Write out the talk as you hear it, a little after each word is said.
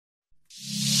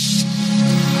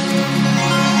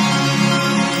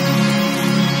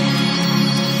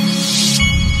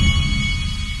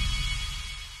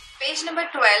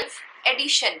12.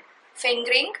 Addition.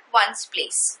 Fingering one's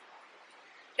place.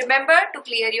 Remember to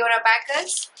clear your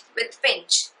abacus with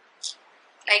pinch.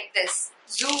 Like this.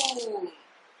 Zoom.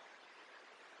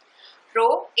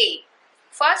 Row A.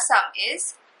 First sum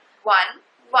is 1,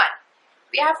 1.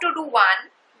 We have to do 1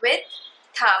 with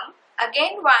thumb.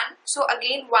 Again 1. So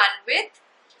again 1 with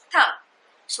thumb.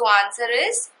 So answer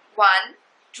is 1,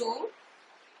 2,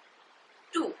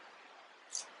 2.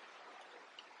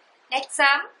 Next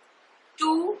sum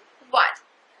 2, 1.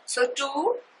 So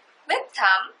 2 with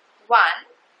thumb, 1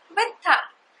 with thumb.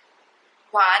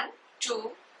 1,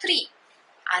 2, 3.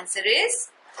 Answer is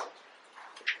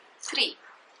 3.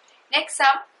 Next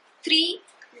sum 3,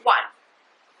 1.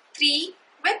 3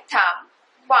 with thumb,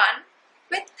 1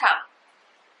 with thumb.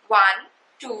 1,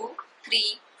 2,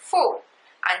 3, 4.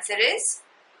 Answer is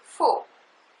 4.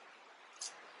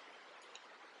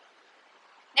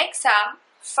 Next sum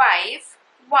 5,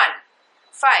 1.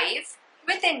 5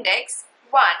 with index,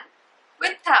 1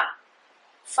 with thumb.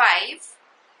 5,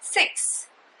 6.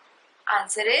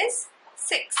 Answer is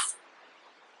 6.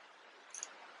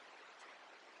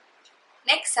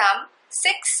 Next sum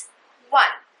 6, 1.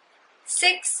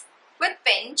 6 with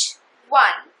pinch, 1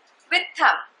 with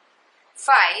thumb.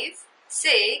 5,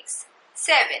 6,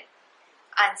 7.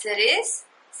 Answer is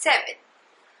 7.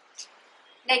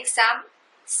 Next sum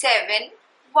 7,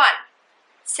 1.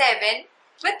 7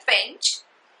 with pinch,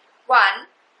 1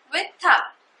 with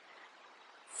thumb.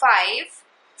 5,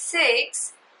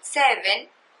 6, 7,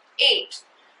 8.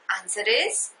 Answer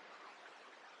is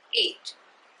 8.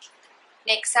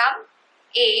 Next sum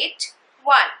 8,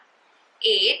 1.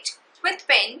 8 with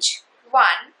pinch, 1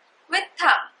 with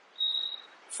thumb.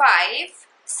 5,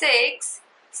 6,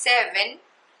 7,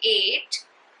 8,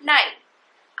 9.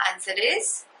 Answer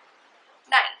is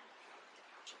 9.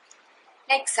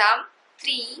 Next sum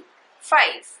 3,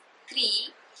 5.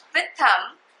 3 with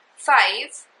thumb,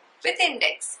 5 with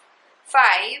index. 5,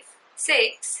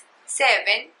 6,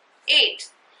 7, 8.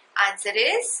 Answer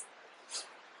is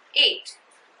 8.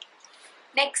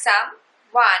 Next sum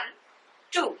 1,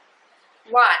 2.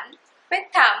 1 with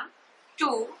thumb,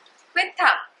 2 with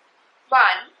thumb. 1,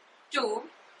 2,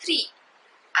 3.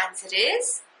 Answer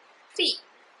is 3.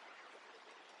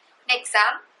 Next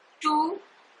sum 2,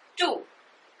 2.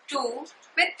 2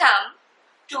 with thumb,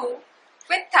 2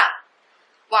 with thumb.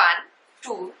 1,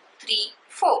 2, 3,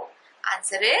 4.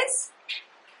 Answer is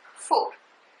 4.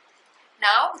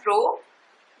 Now row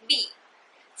B.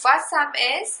 First sum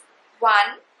is 1,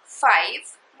 5,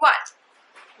 1.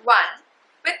 1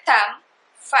 with thumb,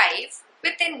 5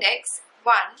 with index,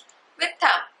 1 with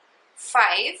thumb.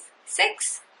 5,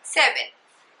 6, 7.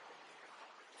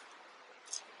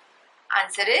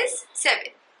 Answer is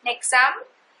 7. Next sum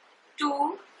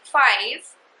 2, 5,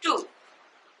 2.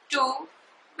 2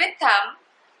 with thumb,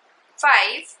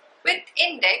 5 with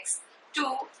index, 2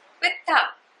 with thumb.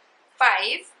 5,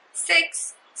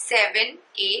 6, 7,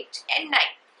 8 and 9.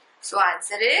 So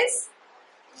answer is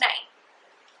 9.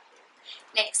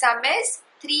 Next sum is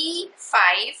 3,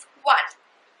 5, 1.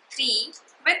 3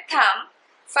 with thumb,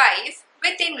 5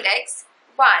 with index,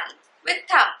 1 with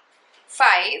thumb. 5,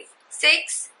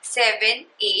 6, 7,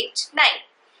 8, 9.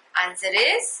 Answer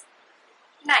is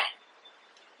 9.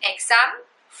 Next sum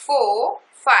 4,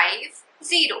 5,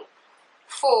 0.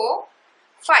 4,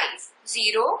 5,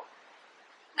 0,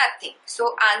 nothing.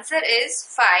 So answer is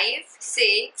 5,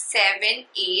 6, 7,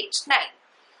 8, 9.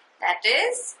 That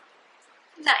is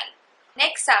 9.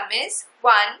 Next sum is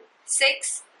 1,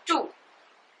 6, 2.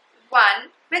 1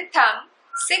 with thumb,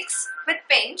 6 with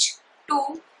pinch,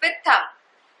 2 with thumb.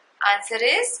 Answer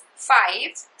is 5,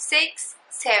 6,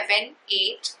 7,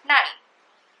 8, 9.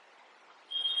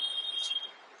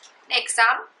 Next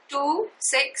sum 2,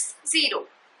 6, 0.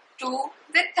 2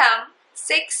 with thumb,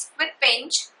 6 with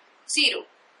pinch, 0.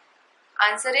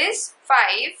 Answer is 5,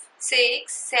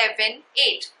 6, 7,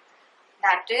 8.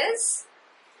 That is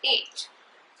 8.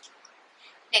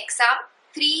 Next sum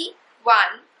 3, 1,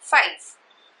 5.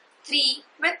 3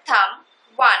 with thumb,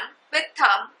 1 with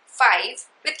thumb, 5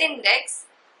 with index,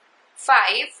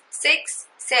 5, 6,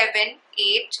 7,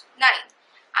 8, 9.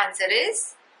 Answer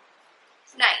is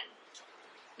 9.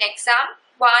 Next sum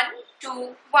 1, 2,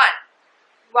 1.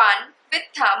 1 with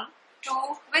thumb, 2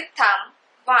 with thumb,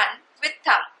 1 with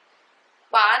thumb.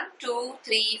 1, 2,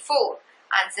 3, 4.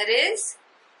 Answer is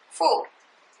 4.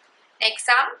 Next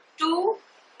sum 2,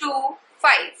 2,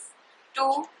 5.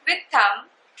 2 with thumb,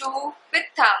 2 with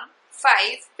thumb,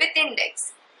 5 with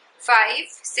index. 5,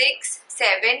 6,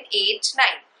 7, 8, 9.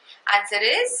 Answer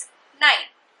is 9.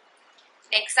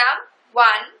 Next sum 1,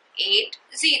 8,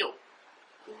 0.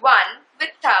 1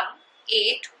 with thumb,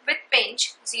 8 with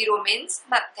pinch. 0 means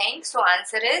nothing. So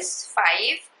answer is 5,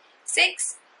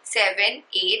 6, 7,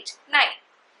 8, 9.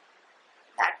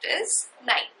 That is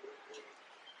 9.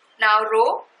 Now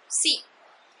row C.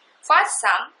 First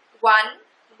sum 1,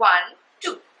 1,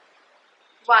 2.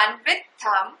 1 with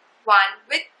thumb, 1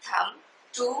 with thumb,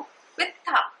 2 with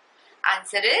thumb.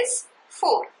 Answer is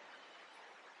 4.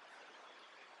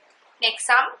 Next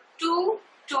sum 2,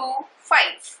 2,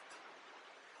 5.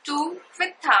 2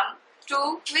 with thumb,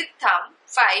 2 with thumb,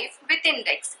 5 with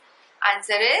index.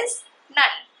 Answer is 9.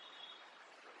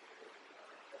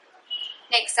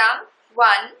 Next sum 1,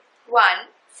 1,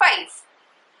 5.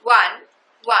 1,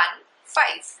 1, 5.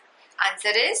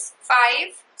 Answer is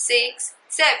 5, 6,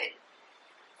 7.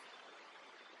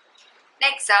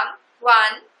 Next sum 1,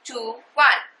 2, 1.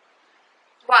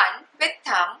 1 with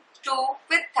thumb, 2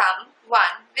 with thumb, 1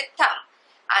 with thumb.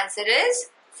 Answer is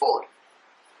 4.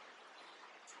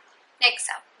 Next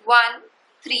sum 1,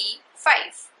 3,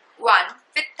 5. 1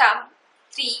 with thumb,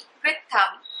 3 with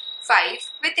thumb,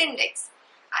 5 with index.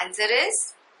 Answer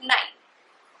is 9.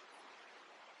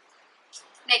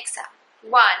 Next sum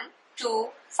 1, 2,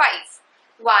 5.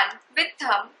 1 with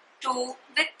thumb, 2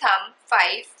 with thumb, 5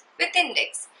 with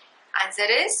index. Answer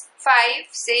is 5,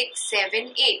 6,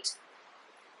 7, 8.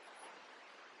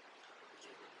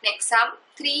 Next sum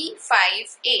 3, 5,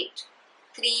 8.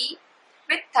 3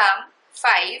 with thumb,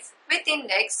 5 with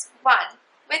index, 1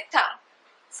 with thumb.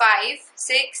 5,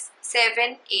 6,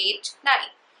 7, 8, 9.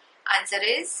 Answer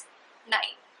is 9.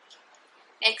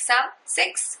 Next sum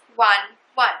 6, 1,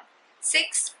 1.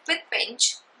 6 with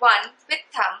pinch, 1 with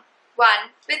thumb, 1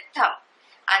 with thumb.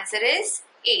 Answer is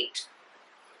 8.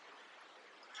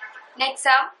 Next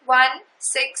sum 1,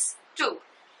 6, 2.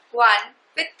 1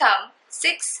 with thumb,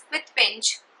 6 with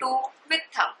pinch, 2 with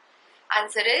thumb.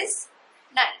 Answer is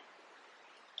 9.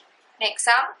 Next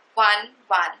sum 1,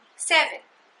 1, 7.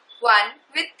 1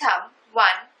 with thumb, 1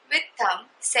 with thumb,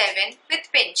 7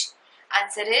 with pinch.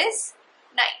 Answer is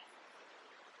 9.